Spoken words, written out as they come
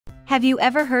Have you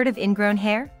ever heard of ingrown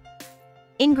hair?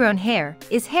 Ingrown hair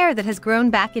is hair that has grown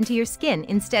back into your skin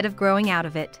instead of growing out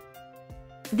of it.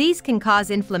 These can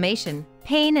cause inflammation,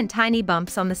 pain, and tiny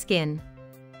bumps on the skin.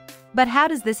 But how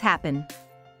does this happen?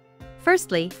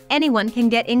 Firstly, anyone can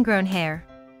get ingrown hair.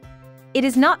 It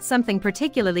is not something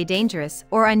particularly dangerous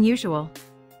or unusual.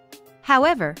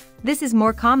 However, this is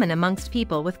more common amongst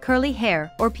people with curly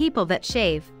hair or people that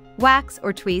shave, wax,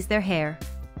 or tweeze their hair.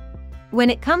 When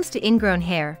it comes to ingrown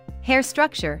hair, hair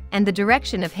structure and the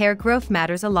direction of hair growth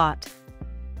matters a lot.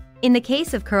 In the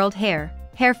case of curled hair,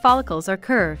 hair follicles are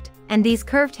curved, and these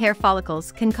curved hair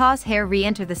follicles can cause hair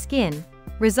re-enter the skin,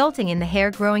 resulting in the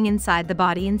hair growing inside the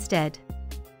body instead.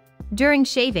 During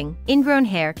shaving, ingrown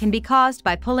hair can be caused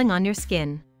by pulling on your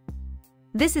skin.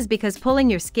 This is because pulling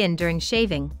your skin during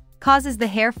shaving causes the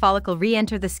hair follicle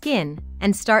re-enter the skin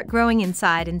and start growing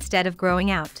inside instead of growing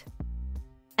out.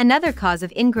 Another cause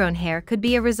of ingrown hair could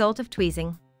be a result of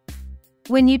tweezing.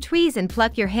 When you tweeze and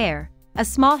pluck your hair, a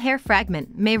small hair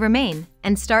fragment may remain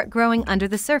and start growing under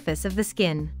the surface of the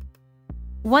skin.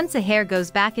 Once a hair goes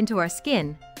back into our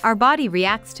skin, our body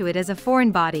reacts to it as a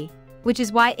foreign body, which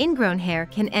is why ingrown hair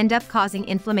can end up causing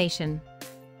inflammation.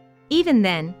 Even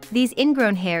then, these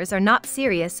ingrown hairs are not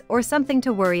serious or something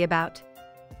to worry about.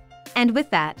 And with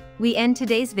that, we end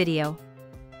today's video.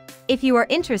 If you are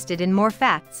interested in more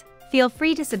facts, feel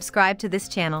free to subscribe to this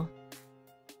channel.